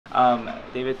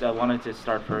David, I wanted to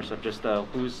start first of just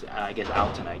who's I guess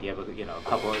out tonight. You have a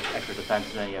couple of extra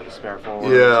defensemen. You have a spare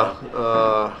forward.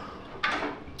 Yeah,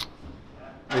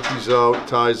 Mickey's out,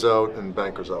 Ty's out, and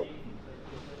Banker's out.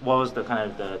 What was the kind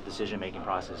of the decision-making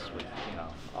process with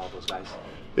all those guys?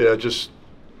 Yeah, just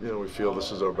we feel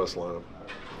this is our best lineup.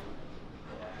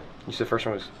 You said the first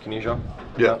one was Canigio?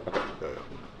 Yeah. Okay. Yeah.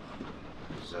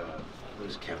 What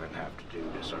does Kevin have to do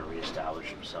to sort of reestablish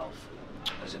himself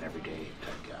as an everyday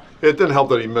type guy? It didn't help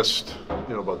that he missed,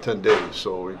 about 10 days,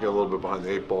 so he got a little bit behind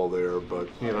the 8 ball there. But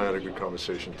he and I had a good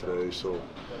conversation today, so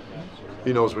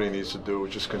he knows what he needs to do.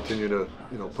 Just continue to,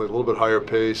 play a little bit higher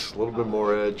pace, a little bit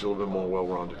more edge, a little bit more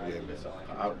well-rounded game.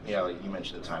 Yeah, like you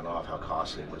mentioned the time off. How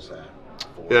costly was that?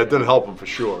 Yeah, it didn't help him for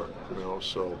sure.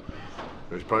 So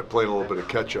he's probably playing a little bit of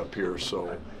catch-up here.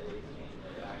 So.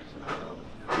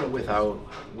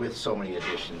 With so many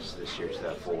additions this year to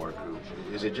that forward group,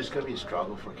 is it just going to be a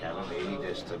struggle for Kevin maybe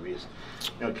just to be,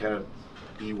 kind of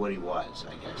be what he was,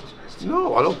 I guess?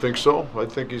 No, I don't think so. I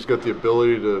think he's got the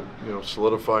ability to,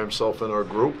 solidify himself in our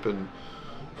group and,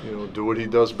 do what he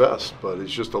does best. But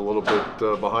he's just a little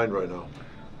bit behind right now.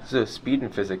 So speed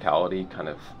and physicality kind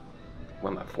of,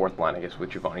 when that fourth line, I guess, with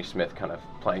Giovanni Smith kind of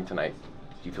playing tonight,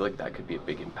 do you feel like that could be a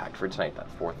big impact for tonight, that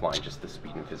fourth line, just the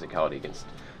speed and physicality against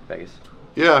Vegas?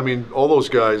 Yeah, I mean, all those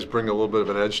guys bring a little bit of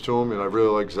an edge to him, and I really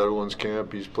like Zetterlund's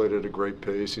camp. He's played at a great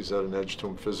pace. He's had an edge to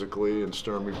him physically, and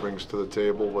Sturmy brings to the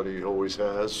table what he always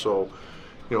has. So,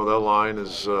 that line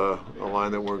is a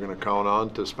line that we're going to count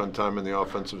on to spend time in the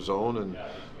offensive zone and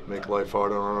make life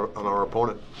hard on our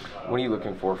opponent. What are you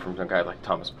looking for from a guy like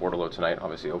Thomas Bortolo tonight?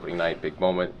 Obviously, opening night, big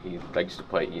moment. He likes to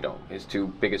play, his two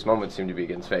biggest moments seem to be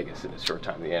against Vegas in his short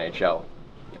time in the NHL.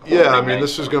 Yeah, I mean,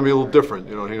 this is going to be a little different.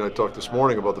 He and I talked this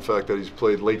morning about the fact that he's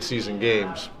played late season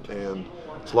games, and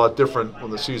it's a lot different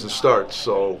when the season starts.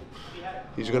 So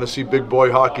he's going to see big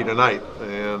boy hockey tonight.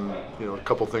 And, a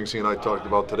couple things he and I talked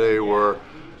about today were,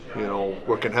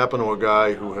 what can happen to a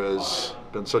guy who has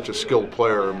been such a skilled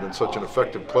player and been such an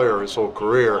effective player his whole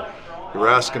career. You're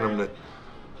asking him to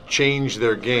change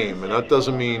their game, and that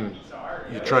doesn't mean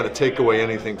you're trying to take away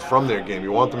anything from their game.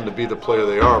 You want them to be the player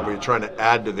they are, but you're trying to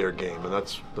add to their game. And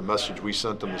that's the message we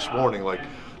sent them this morning. Like,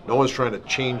 no one's trying to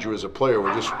change you as a player.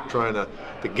 We're just trying to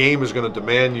 – the game is going to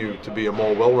demand you to be a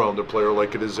more well-rounded player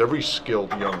like it is every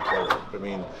skilled young player. I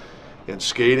mean, and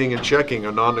skating and checking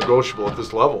are non-negotiable at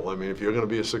this level. I mean, if you're going to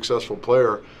be a successful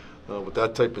player with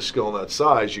that type of skill and that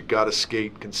size, you got to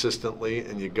skate consistently,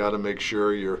 and you got to make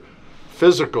sure you're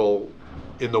physical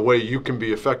in the way you can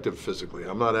be effective physically.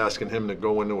 I'm not asking him to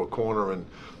go into a corner and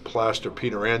plaster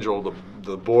Peter Angelo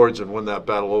the boards and win that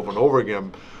battle over and over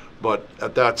again, but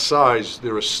at that size,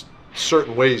 there are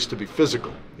certain ways to be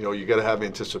physical. You got to have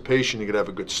anticipation, you got to have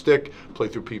a good stick, play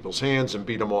through people's hands and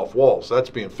beat them off walls. That's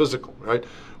being physical, right?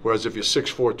 Whereas if you're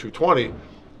 6'4", 220,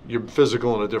 you're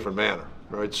physical in a different manner,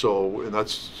 right? So, and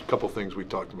that's a couple things we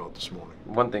talked about this morning.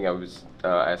 One thing I was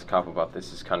asked Kopp about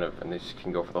this is kind of, and this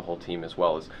can go for the whole team as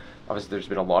well, is obviously there's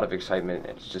been a lot of excitement.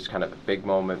 It's just kind of a big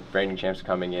moment. Reigning champs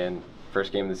coming in,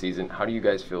 first game of the season. How do you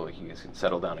guys feel like you guys can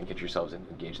settle down and get yourselves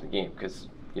engaged in the game? Because,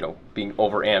 being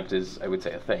overamped is, I would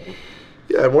say, a thing.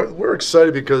 Yeah, we're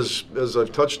excited because, as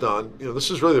I've touched on, this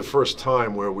is really the first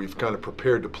time where we've kind of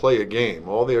prepared to play a game.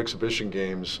 All the exhibition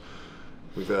games,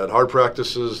 we've had hard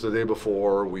practices the day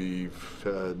before. We've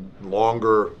had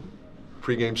longer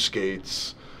pregame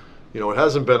skates. It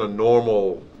hasn't been a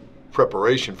normal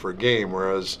preparation for a game,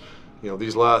 whereas,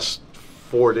 these last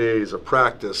 4 days of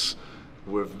practice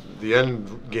with the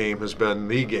end game has been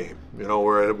the game,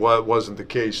 where it wasn't the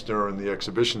case during the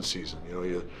exhibition season.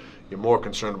 You're more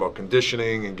concerned about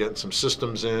conditioning and getting some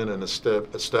systems in and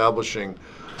establishing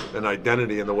an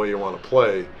identity in the way you want to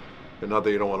play. And not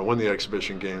that you don't want to win the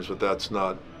exhibition games, but that's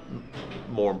not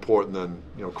more important than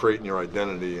creating your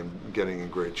identity and getting in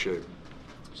great shape.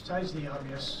 Besides the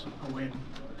obvious, a win,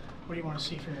 what do you want to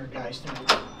see from your guys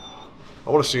tonight? I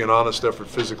want to see an honest effort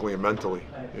physically and mentally.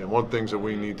 And one thing that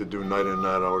we need to do night in and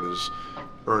night out is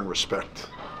earn respect.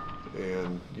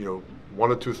 And, one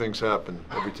of two things happen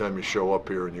every time you show up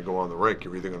here and you go on the rink.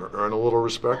 You're either going to earn a little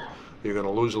respect or you're going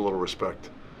to lose a little respect.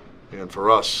 And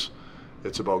for us,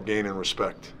 it's about gaining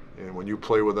respect. And when you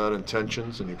play with that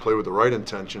intentions and you play with the right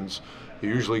intentions, you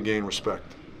usually gain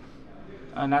respect.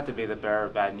 Not to be the bearer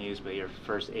of bad news, but your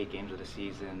first 8 games of the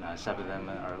season, 7 of them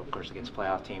are, of course, against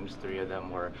playoff teams. 3 of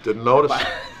them were. Didn't notice.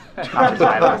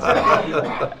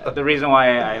 The reason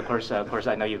why, of course,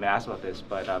 I know you've been asked about this,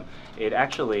 but it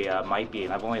actually might be,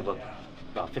 and I've only looked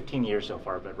about 15 years so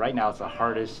far, but right now it's the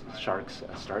hardest Sharks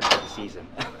start to the season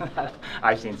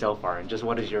I've seen so far. And just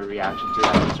what is your reaction to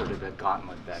that, sort of the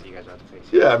gauntlet that you guys have to face?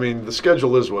 Yeah, I mean, the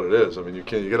schedule is what it is. I mean, you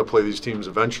got to play these teams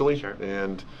eventually. Sure.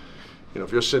 And, you know,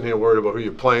 if you're sitting here worried about who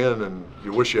you're playing and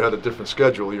you wish you had a different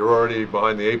schedule, you're already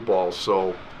behind the 8 ball.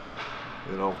 So,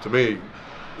 you know, to me,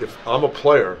 if I'm a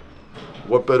player,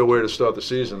 what better way to start the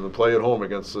season than play at home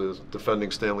against the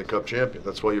defending Stanley Cup champion?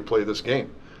 That's why you play this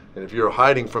game. And if you're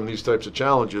hiding from these types of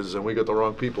challenges, then we got the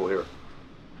wrong people here. What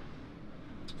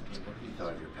do you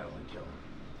thought of your penalty kill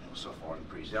so far in the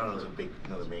preseason? I don't know if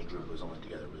the main group was only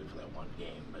together really for that one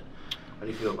game, but how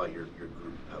do you feel about your group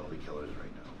of penalty killers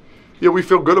right now? Yeah, we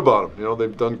feel good about them. You know,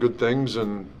 they've done good things,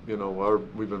 and you know,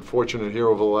 we've been fortunate here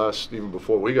over the last, even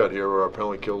before we got here, where our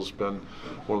penalty kill's been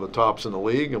one of the tops in the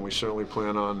league, and we certainly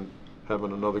plan on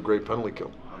having another great penalty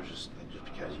kill. I was just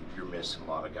because you're missing a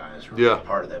lot of guys who Yeah. were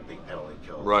part of that big penalty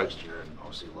kill Right. last year, and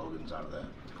obviously Logan's out of that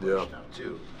Yeah. now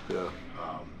too. Yeah.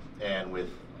 And with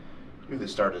the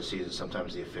start of the season,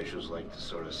 sometimes the officials like to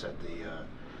sort of set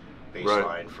the baseline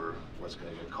Right. for what's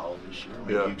going to get called this year. I mean,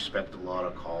 Yeah. do you expect a lot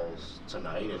of calls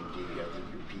tonight, and do you think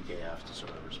your PK have to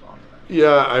sort of respond to that?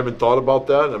 Yeah, I haven't thought about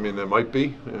that. I mean, there might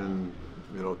be, and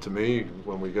you know, to me,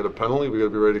 when we get a penalty, we got to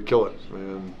be ready to kill it.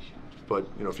 But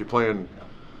you know, if you're playing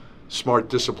smart,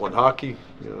 disciplined hockey,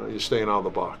 you know, you're staying out of the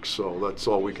box. So that's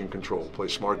all we can control. Play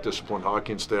smart, disciplined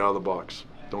hockey and stay out of the box.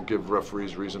 Don't give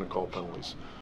referees reason to call penalties.